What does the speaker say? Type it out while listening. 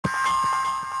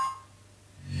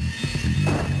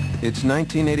It's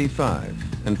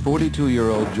 1985, and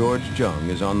 42-year-old George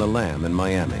Jung is on the lam in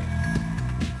Miami.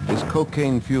 His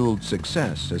cocaine-fueled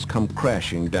success has come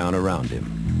crashing down around him.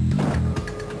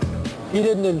 He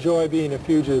didn't enjoy being a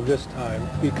fugitive this time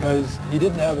because he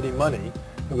didn't have any money.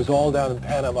 It was all down in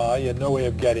Panama. He had no way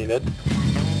of getting it.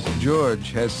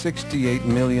 George has $68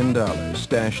 million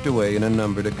stashed away in a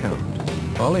numbered account.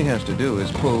 All he has to do is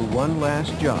pull one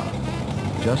last job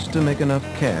just to make enough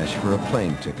cash for a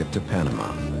plane ticket to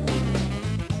Panama.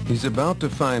 He's about to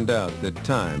find out that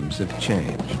times have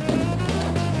changed.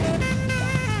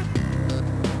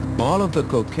 All of the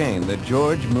cocaine that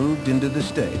George moved into the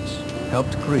States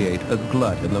helped create a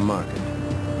glut in the market.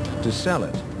 To sell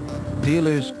it,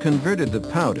 dealers converted the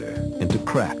powder into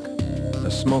crack, a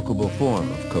smokable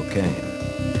form of cocaine.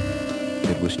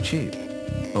 It was cheap,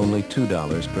 only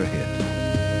 $2 per hit.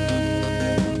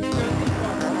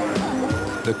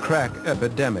 The crack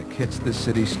epidemic hits the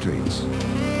city streets,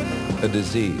 a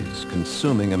disease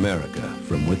consuming America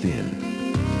from within.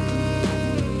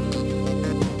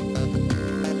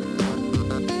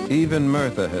 Even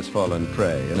Mirtha has fallen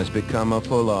prey and has become a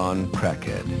full-on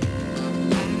crackhead.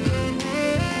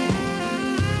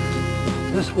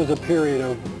 This was a period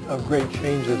of great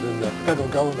changes in the federal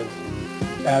government's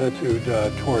attitude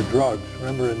toward drugs.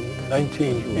 Remember, in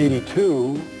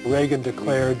 1982, Reagan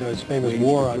declared his famous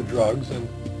war on drugs, and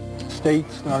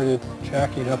states started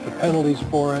jacking up the penalties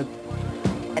for it.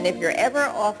 And if you're ever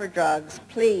offered drugs,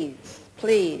 please,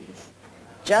 please,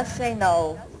 just say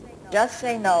no, just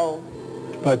say no.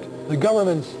 But the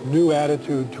government's new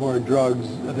attitude toward drugs,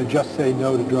 the Just Say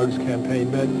No to Drugs campaign,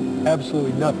 meant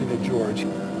absolutely nothing to George.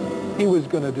 He was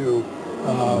going to do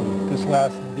this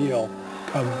last deal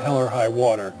come hell or high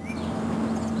water.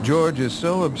 George is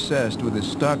so obsessed with his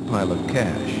stockpile of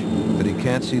cash that he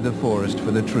can't see the forest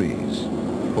for the trees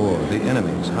or the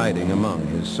enemies hiding among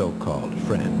his so-called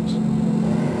friends.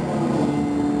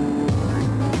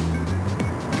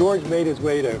 George made his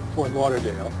way to Fort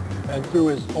Lauderdale, and through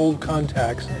his old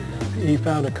contacts, he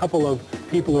found a couple of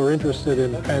people who were interested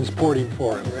in transporting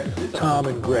for him, Tom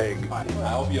and Greg.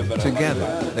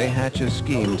 Together, they hatch a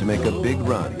scheme to make a big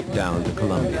run down to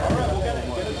Colombia.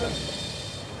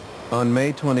 On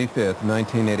May 25th,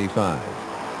 1985,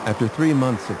 after 3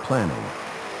 months of planning,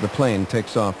 the plane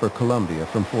takes off for Colombia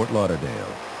from Fort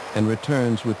Lauderdale and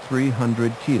returns with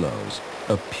 300 kilos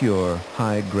of pure,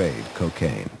 high-grade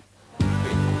cocaine.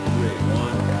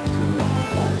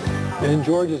 In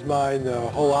George's mind, the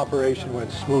whole operation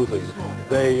went smoothly.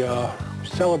 They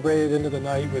celebrated into the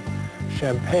night with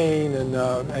champagne,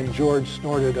 and George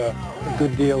snorted a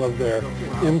good deal of their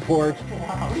import.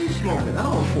 What are you smoking? I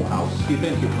don't own Full House. You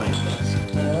think you're playing this?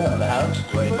 The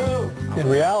house? In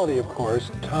reality, of course,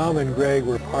 Tom and Greg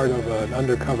were part of an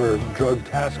undercover drug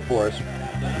task force.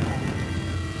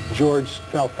 George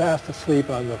fell fast asleep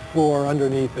on the floor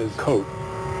underneath his coat.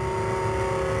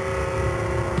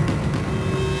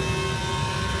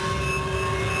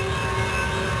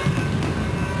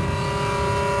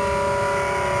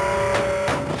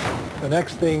 The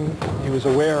next thing he was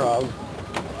aware of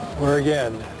were,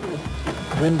 again,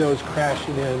 windows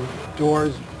crashing in,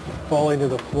 doors falling to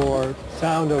the floor,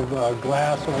 sound of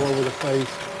glass all over the place,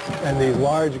 and these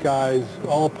large guys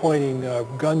all pointing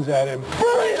guns at him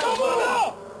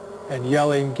and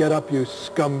yelling, "Get up, you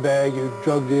scumbag, you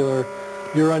drug dealer,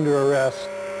 you're under arrest."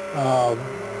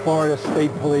 Florida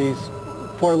State Police,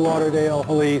 Fort Lauderdale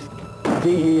Police,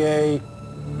 DEA.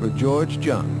 For George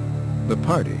Jung, the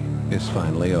party is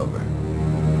finally over.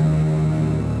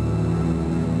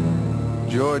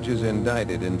 George is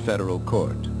indicted in federal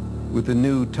court with the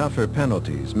new, tougher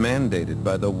penalties mandated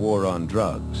by the war on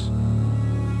drugs.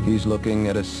 He's looking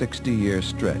at a 60-year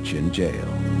stretch in jail.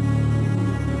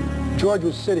 George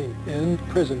was sitting in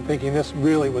prison thinking this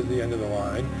really was the end of the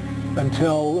line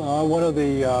until one of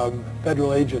the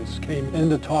federal agents came in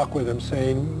to talk with him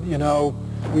saying, "You know,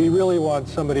 we really want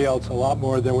somebody else a lot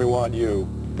more than we want you."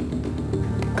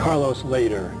 Carlos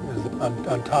Lader is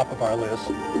on top of our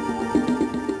list.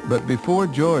 But before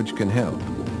George can help,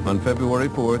 on February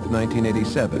 4th,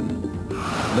 1987,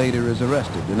 Lader is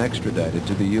arrested and extradited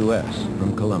to the U.S.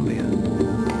 from Colombia.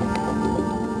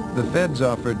 The feds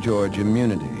offered George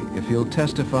immunity if he'll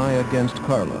testify against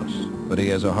Carlos, but he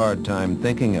has a hard time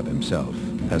thinking of himself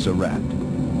as a rat.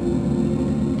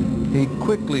 He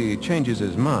quickly changes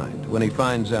his mind when he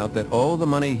finds out that all the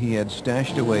money he had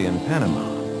stashed away in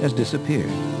Panama has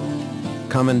disappeared,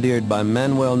 commandeered by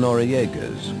Manuel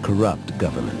Noriega's corrupt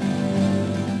government.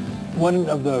 One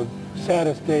of the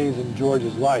saddest days in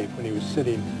George's life when he was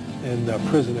sitting in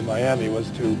prison in Miami was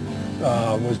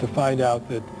to find out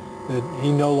that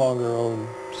he no longer owned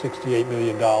 $68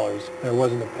 million. There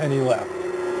wasn't a penny left.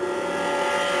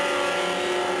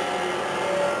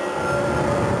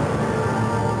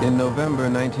 In November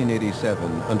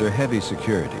 1987, under heavy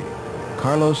security,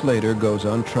 Carlos later goes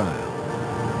on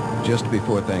trial. Just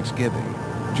before Thanksgiving,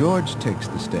 George takes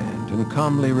the stand and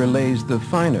calmly relays the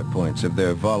finer points of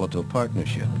their volatile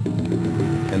partnership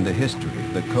and the history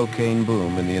of the cocaine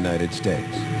boom in the United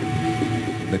States.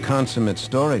 The consummate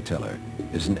storyteller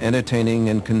is an entertaining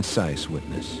and concise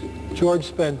witness. George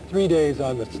spent 3 days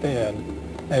on the stand,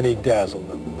 and he dazzled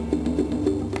them.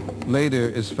 Later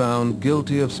is found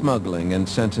guilty of smuggling and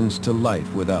sentenced to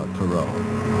life without parole.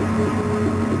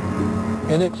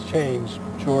 In exchange,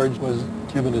 George was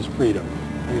given his freedom.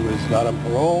 He was not on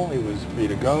parole. He was free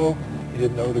to go. He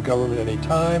didn't owe the government any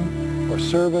time or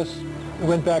service. He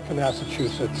went back to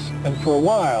Massachusetts and for a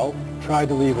while tried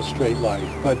to lead a straight life.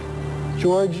 But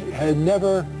George had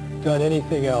never done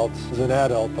anything else as an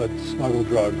adult but smuggle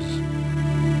drugs.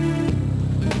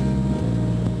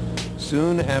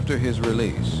 Soon after his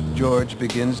release, George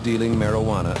begins dealing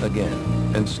marijuana again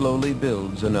and slowly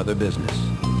builds another business.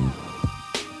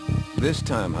 This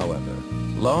time, however,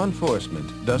 law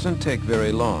enforcement doesn't take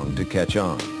very long to catch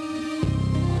on.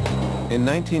 In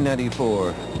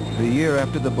 1994, the year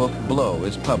after the book Blow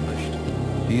is published,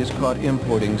 he is caught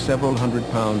importing several hundred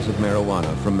pounds of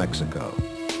marijuana from Mexico.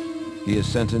 He is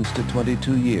sentenced to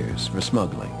 22 years for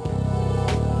smuggling.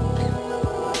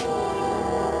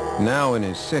 Now in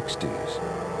his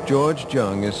 60s, George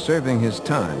Jung is serving his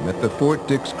time at the Fort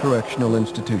Dix Correctional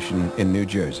Institution in New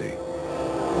Jersey.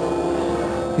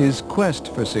 His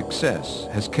quest for success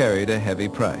has carried a heavy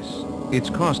price. It's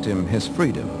cost him his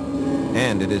freedom,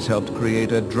 and it has helped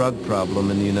create a drug problem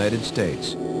in the United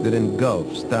States that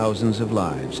engulfs thousands of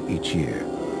lives each year.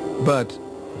 But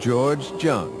George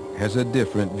Jung has a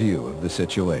different view of the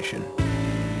situation.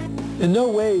 In no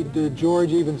way did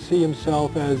George even see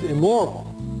himself as immoral.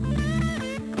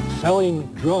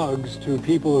 Selling drugs to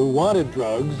people who wanted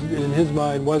drugs, in his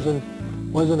mind, wasn't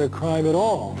a crime at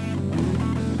all.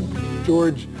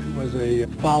 George was a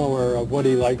follower of what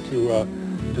he liked to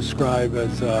describe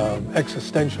as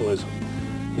existentialism.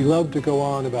 He loved to go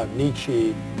on about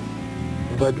Nietzsche,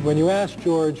 but when you asked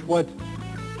George what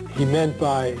he meant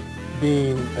by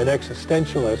being an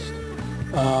existentialist,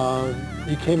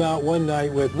 he came out one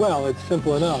night with, well, it's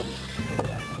simple enough.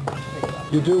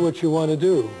 You do what you want to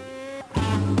do.